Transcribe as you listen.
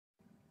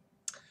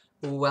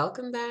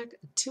Welcome back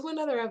to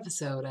another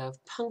episode of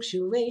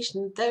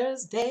Punctuation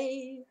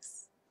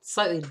Thursdays.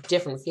 Slightly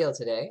different feel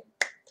today.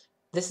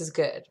 This is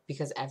good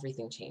because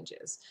everything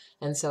changes.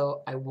 And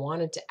so I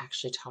wanted to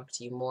actually talk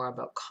to you more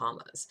about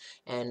commas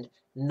and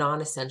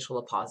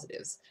non-essential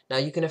appositives. Now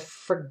you can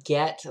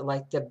forget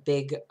like the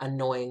big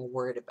annoying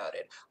word about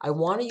it. I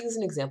want to use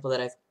an example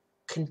that I've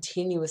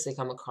continuously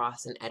come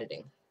across in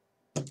editing.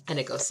 And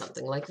it goes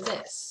something like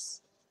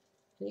this.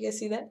 Can you guys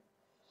see that?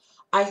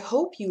 I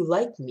hope you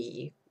like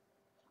me.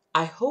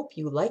 I hope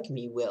you like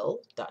me, Will, ...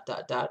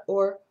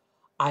 or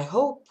I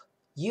hope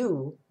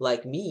you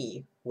like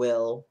me,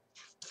 Will.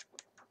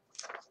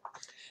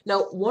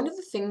 Now, one of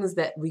the things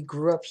that we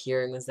grew up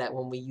hearing is that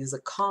when we use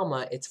a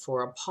comma, it's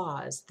for a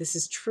pause. This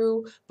is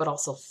true, but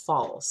also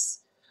false.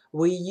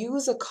 We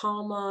use a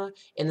comma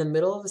in the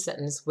middle of a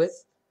sentence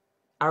with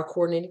our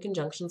coordinated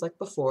conjunctions like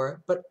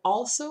before, but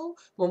also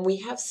when we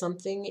have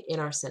something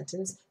in our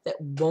sentence that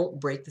won't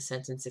break the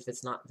sentence if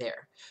it's not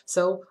there.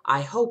 So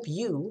I hope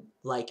you,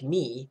 like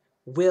me,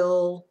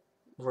 will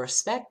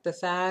respect the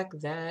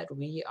fact that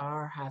we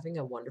are having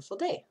a wonderful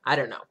day. I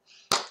don't know.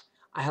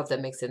 I hope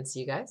that makes sense to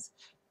you guys.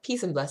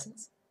 Peace and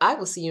blessings. I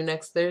will see you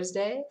next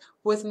Thursday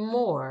with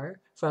more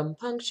from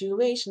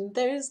Punctuation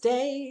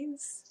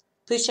Thursdays.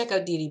 Please check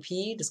out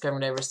DDP,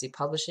 Discovering Diversity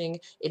Publishing.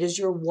 It is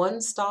your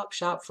one-stop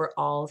shop for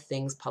all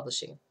things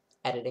publishing.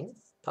 Editing,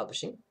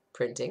 publishing,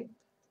 printing,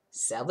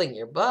 selling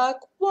your book,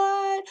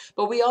 what?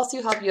 But we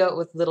also help you out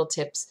with little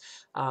tips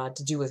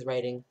to do with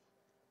writing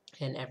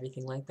and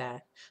everything like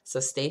that.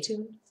 So stay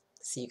tuned.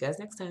 See you guys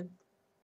next time.